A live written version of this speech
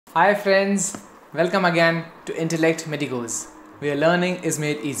Hi friends, welcome again to Intellect Medicos, where learning is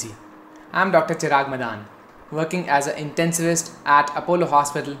made easy. I'm Dr. Chirag Madan, working as an intensivist at Apollo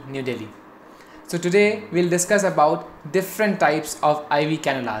Hospital, New Delhi. So today we'll discuss about different types of IV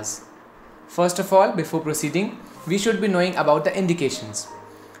cannulas. First of all, before proceeding, we should be knowing about the indications.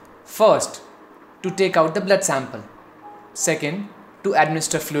 First, to take out the blood sample. Second, to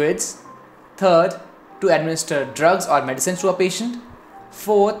administer fluids. Third, to administer drugs or medicines to a patient.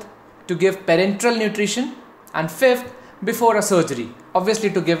 Fourth, to give parenteral nutrition. And fifth, before a surgery, obviously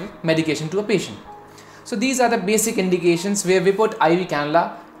to give medication to a patient. So these are the basic indications where we put IV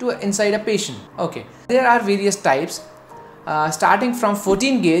cannula to inside a patient. Okay, there are various types. Starting from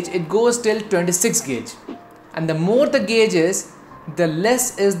 14 gauge, it goes till 26 gauge. And the more the gauge is, the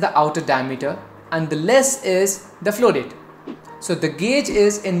less is the outer diameter and the less is the flow rate. So the gauge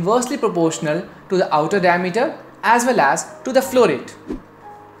is inversely proportional to the outer diameter as well as to the flow rate.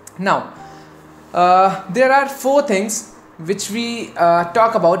 Now, there are four things which we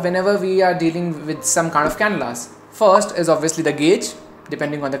talk about whenever we are dealing with some kind of cannulas. First is obviously the gauge,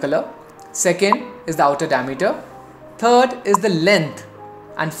 depending on the color. Second is the outer diameter. Third is the length.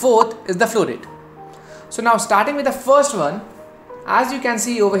 And fourth is the flow rate. So now starting with the first one, as you can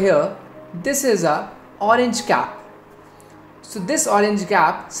see over here, this is a orange cap. So this orange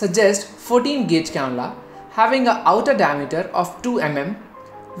cap suggests 14 gauge cannula having an outer diameter of 2 mm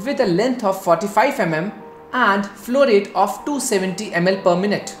with a length of 45 mm and flow rate of 270 ml per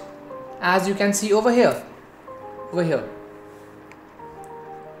minute, as you can see over here.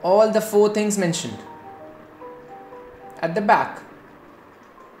 All the four things mentioned at the back.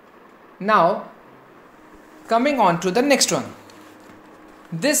 Now coming on to the next one.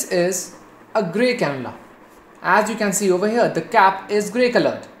 This is a grey cannula. As you can see over here, the cap is grey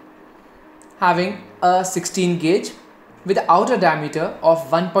colored, having a 16 gauge with the outer diameter of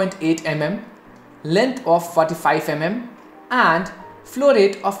 1.8 mm, length of 45 mm and flow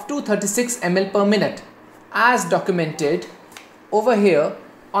rate of 236 ml per minute, as documented over here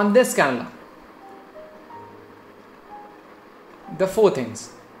on this cannula. The four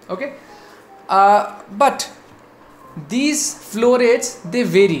things, okay? But these flow rates, they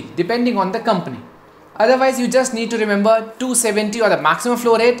vary depending on the company. Otherwise, you just need to remember 270 or the maximum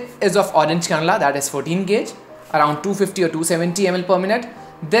flow rate is of orange cannula, that is 14 gauge, around 250 or 270 ml per minute.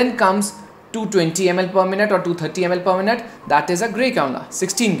 Then comes 220 ml per minute or 230 ml per minute, that is a grey cannula,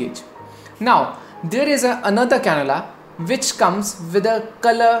 16 gauge. Now, there is another cannula which comes with a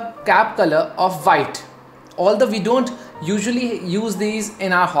cap color of white. Although we don't usually use these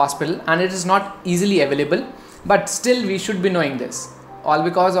in our hospital and it is not easily available, but still we should be knowing this, all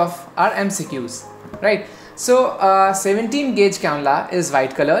because of our MCQs. Right, so 17 gauge cannula is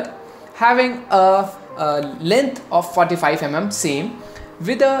white colored, having a length of 45 mm, same,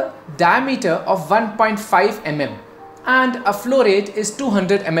 with a diameter of 1.5 mm and a flow rate is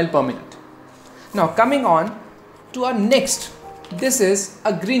 200 ml per minute. Now coming on to our next, this is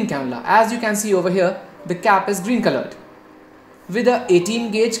a green cannula. As you can see over here, the cap is green colored with a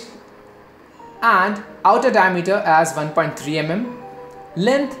 18 gauge and outer diameter as 1.3 mm,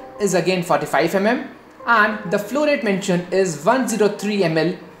 length is again 45 mm and the flow rate mentioned is 103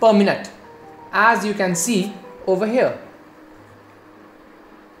 ml per minute, as you can see over here.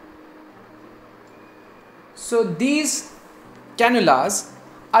 So these cannulas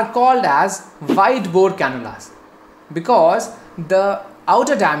are called as wide bore cannulas because the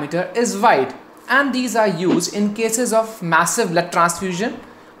outer diameter is wide, and these are used in cases of massive blood transfusion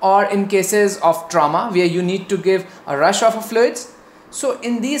or in cases of trauma where you need to give a rush of fluids. So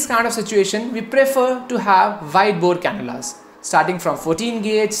in these kind of situation, we prefer to have wide bore cannulas starting from 14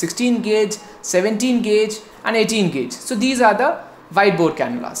 gauge, 16 gauge, 17 gauge and 18 gauge. So these are the wide bore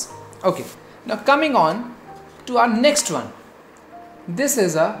cannulas. Okay, now coming on to our next one. This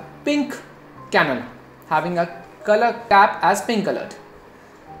is a pink cannula having a color cap as pink colored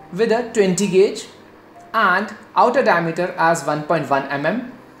with a 20 gauge and outer diameter as 1.1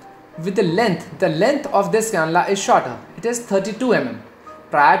 mm. With the length of this cannula is shorter, it is 32 mm.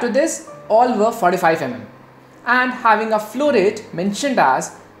 Prior to this, all were 45 mm and having a flow rate mentioned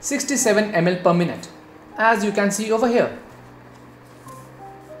as 67 ml per minute, as you can see over here.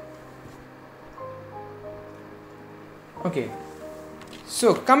 Okay,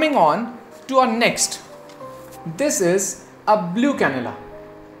 so coming on to our next, this is a blue cannula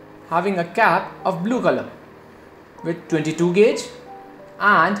having a cap of blue color with 22 gauge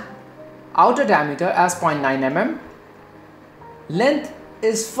and outer diameter as 0.9 mm, length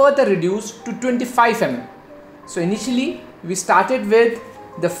is further reduced to 25 mm. So initially we started with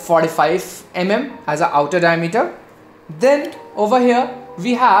the 45 mm as an outer diameter, then over here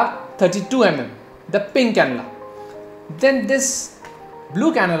we have 32 mm, the pink cannula. Then this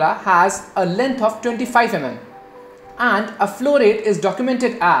blue cannula has a length of 25 mm and a flow rate is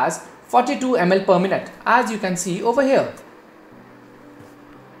documented as 42 ml per minute, as you can see over here.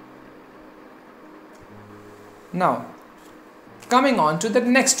 Now, coming on to the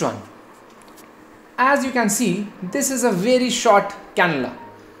next one. As you can see, this is a very short cannula.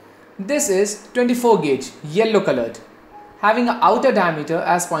 This is 24 gauge, yellow colored, having an outer diameter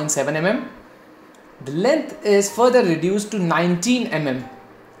as 0.7 mm. The length is further reduced to 19 mm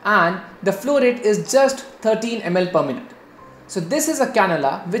and the flow rate is just 13 ml per minute. So this is a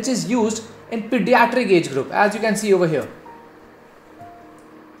cannula which is used in pediatric age group, as you can see over here.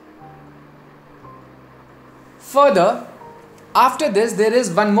 Further, after this there is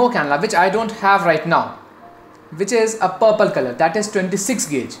one more cannula which I don't have right now, which is a purple color, that is 26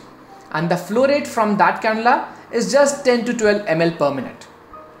 gauge, and the flow rate from that cannula is just 10 to 12 ml per minute.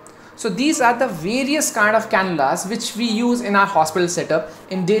 So these are the various kind of cannulas which we use in our hospital setup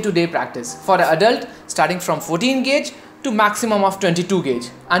in day-to-day practice. For an adult, starting from 14 gauge to maximum of 22 gauge,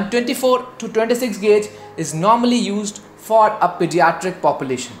 and 24 to 26 gauge is normally used for a pediatric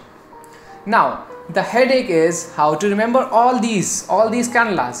population. Now, the headache is how to remember all these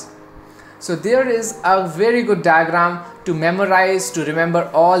cannulas. So there is a very good diagram to memorize, to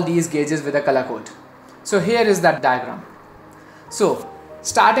remember all these gauges with a color code. So here is that diagram. So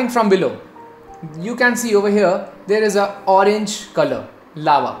starting from below, you can see over here there is a orange color,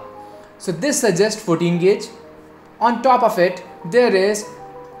 lava. So this suggests 14 gauge. On top of it there is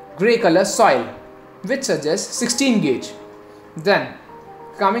gray color, soil, which suggests 16 gauge. Then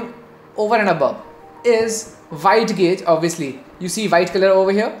coming over and above is white gauge. Obviously you see white color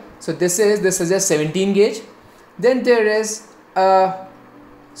over here, so this suggests 17 gauge. Then there is a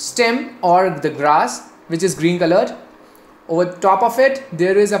stem or the grass which is green colored. Over top of it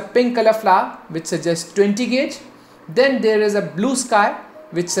there is a pink color flower which suggests 20 gauge. Then there is a blue sky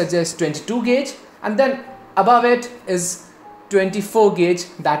which suggests 22 gauge, and then above it is 24 gauge,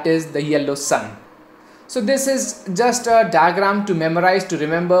 that is the yellow sun. So this is just a diagram to memorize, to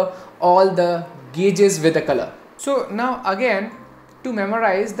remember all the gauges with a color. So now again, to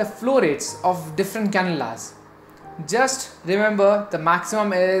memorize the flow rates of different cannulas, just remember the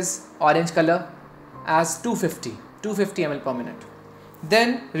maximum is orange color as 250 ml per minute.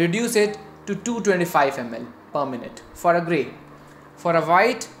 Then reduce it to 225 ml per minute for a gray. For a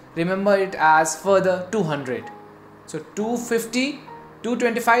white, remember it as further 200. So 250,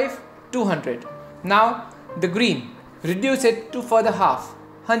 225, 200. Now the green, reduce it to further half,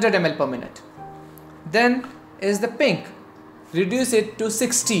 100 ml per minute. Then is the pink, reduce it to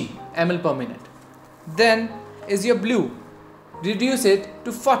 60 ml per minute. Then is your blue, reduce it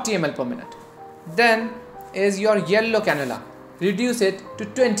to 40 ml per minute. Then is your yellow cannula, reduce it to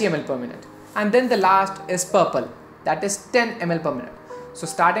 20 ml per minute. And then the last is purple, that is 10 ml per minute. So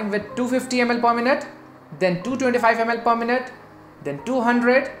starting with 250 ml per minute, then 225 ml per minute, then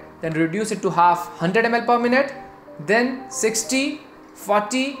 200, then reduce it to half, 100 ml per minute, then 60,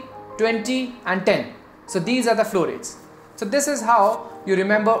 40, 20 and 10. So these are the flow rates. So this is how you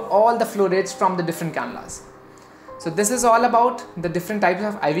remember all the flow rates from the different cannulas. So this is all about the different types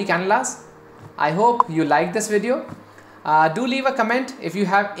of IV cannulas. I hope you like this video. Do leave a comment if you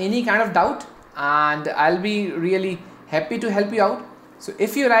have any kind of doubt, and I'll be really happy to help you out. So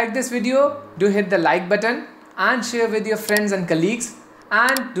if you like this video, do hit the like button and share with your friends and colleagues,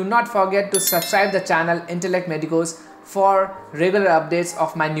 and do not forget to subscribe the channel Intellect Medicos for regular updates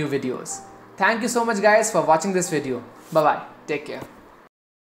of my new videos. Thank you so much guys for watching this video. Bye bye. Take care.